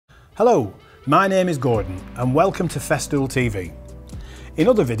Hello, my name is Gordon and welcome to Festool TV. In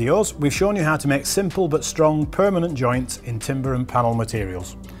other videos, we've shown you how to make simple but strong permanent joints in timber and panel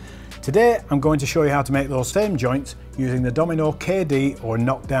materials. Today, I'm going to show you how to make those same joints using the DOMINO KD or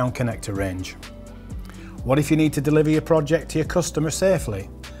knockdown connector range. What if you need to deliver your project to your customer safely?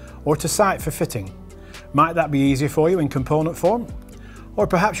 Or to site for fitting? Might that be easier for you in component form? Or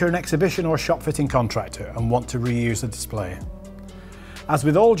perhaps you're an exhibition or shop fitting contractor and want to reuse the display. As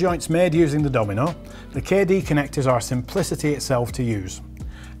with all joints made using the DOMINO, the KD connectors are simplicity itself to use.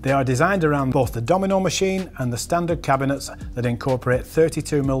 They are designed around both the DOMINO machine and the standard cabinets that incorporate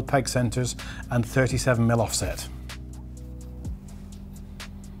 32mm peg centers and 37mm offset.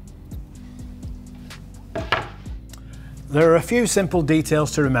 There are a few simple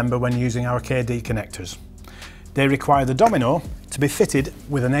details to remember when using our KD connectors. They require the DOMINO to be fitted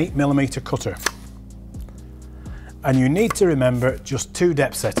with an 8mm cutter. And you need to remember just two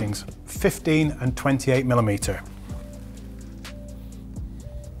depth settings, 15 and 28mm.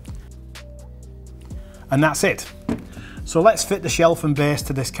 And that's it. So let's fit the shelf and base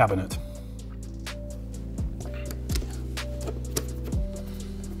to this cabinet.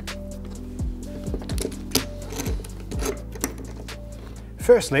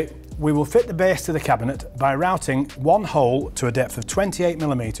 Firstly, we will fit the base to the cabinet by routing one hole to a depth of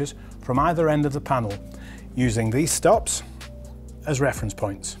 28mm from either end of the panel, using these stops as reference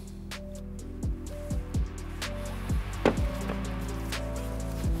points.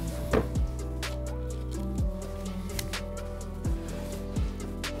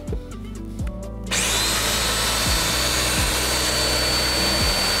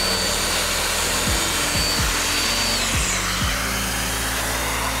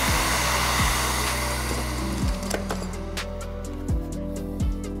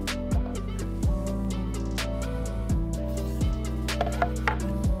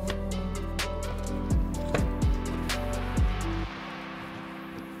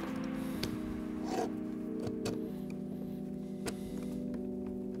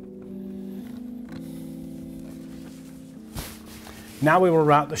 Now we will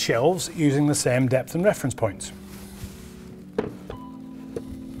route the shelves using the same depth and reference points.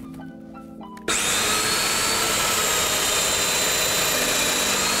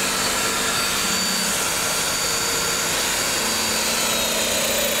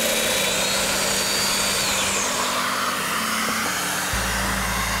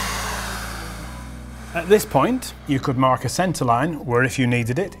 At this point, you could mark a centre line where, if you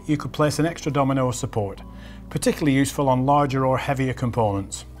needed it, you could place an extra domino support, particularly useful on larger or heavier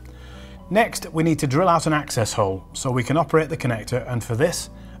components. Next, we need to drill out an access hole so we can operate the connector, and for this,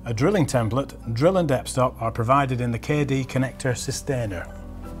 a drilling template, drill and depth stop are provided in the KD connector sustainer.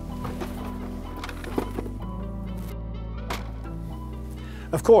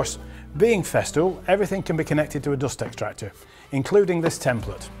 Of course, being Festool, everything can be connected to a dust extractor, including this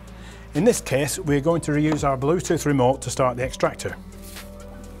template. In this case, we're going to reuse our Bluetooth remote to start the extractor.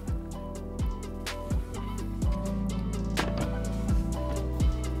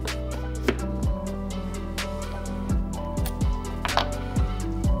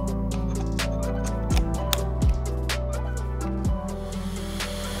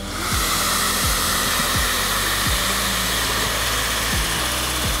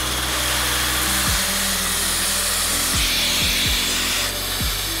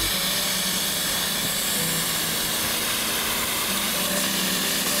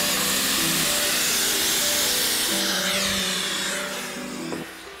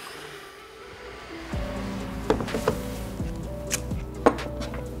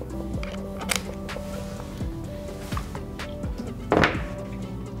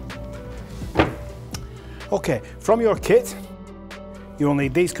 Okay, from your kit, you will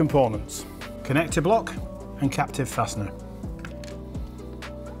need these components: connector block and captive fastener.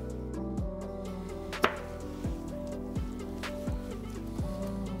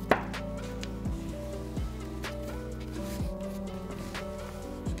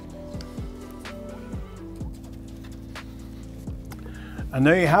 And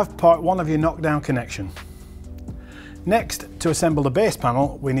there you have part one of your knockdown connection. Next, to assemble the base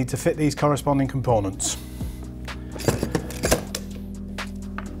panel, we need to fit these corresponding components.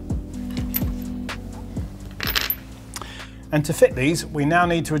 And to fit these, we now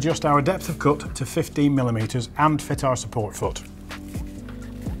need to adjust our depth of cut to 15mm and fit our support foot.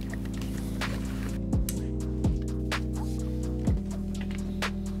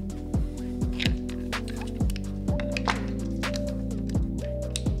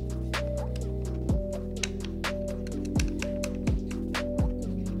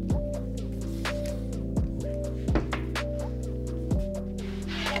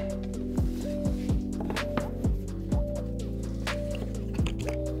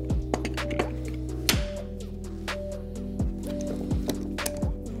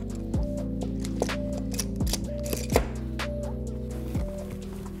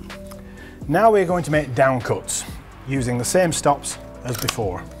 Now we're going to make down cuts using the same stops as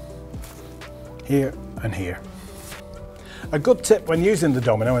before, here and here. A good tip when using the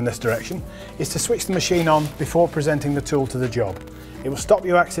domino in this direction is to switch the machine on before presenting the tool to the job. It will stop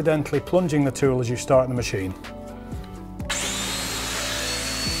you accidentally plunging the tool as you start the machine.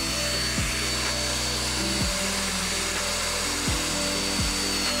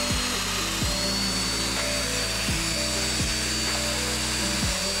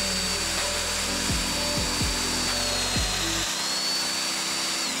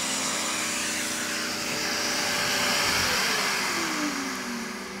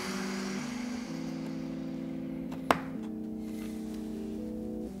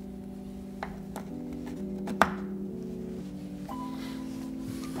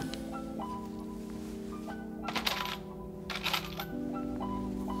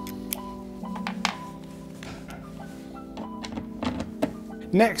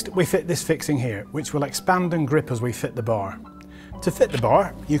 Next, we fit this fixing here, which will expand and grip as we fit the bar. To fit the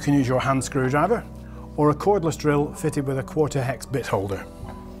bar, you can use your hand screwdriver or a cordless drill fitted with a 1/4 hex bit holder.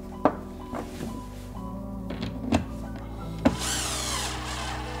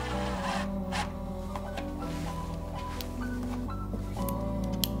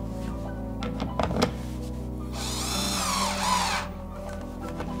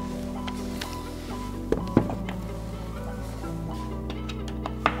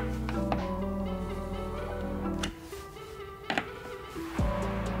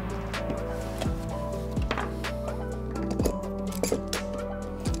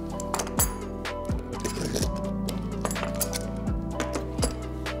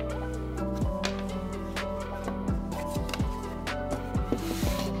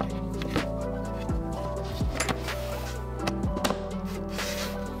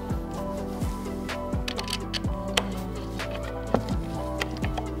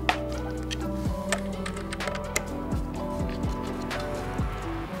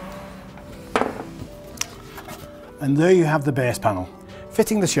 And there you have the base panel.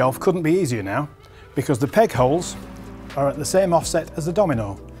 Fitting the shelf couldn't be easier now, because the peg holes are at the same offset as the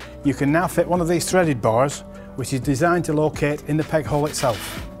domino. You can now fit one of these threaded bars, which is designed to locate in the peg hole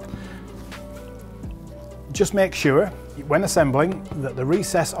itself. Just make sure, when assembling, that the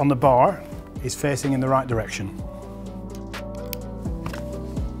recess on the bar is facing in the right direction.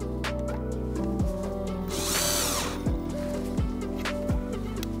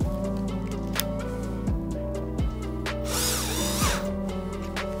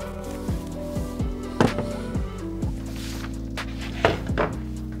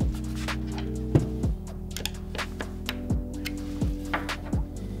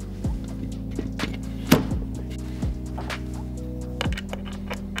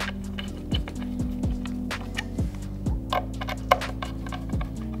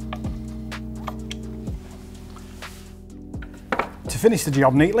 To finish the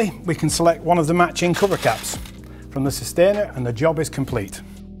job neatly, we can select one of the matching cover caps from the sustainer and the job is complete.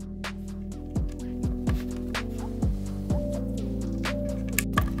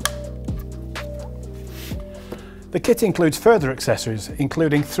 The kit includes further accessories,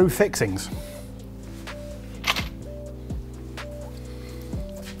 including through fixings.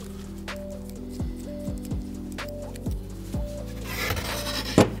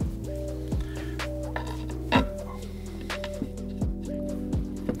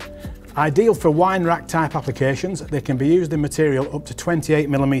 Ideal for wine rack type applications, they can be used in material up to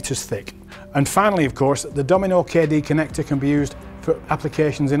 28mm thick. And finally, of course, the Domino KD connector can be used for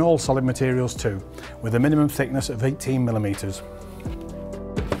applications in all solid materials too, with a minimum thickness of 18mm.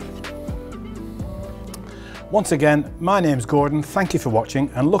 Once again, my name's Gordon, thank you for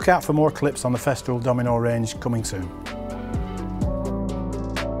watching and look out for more clips on the Festool Domino range coming soon.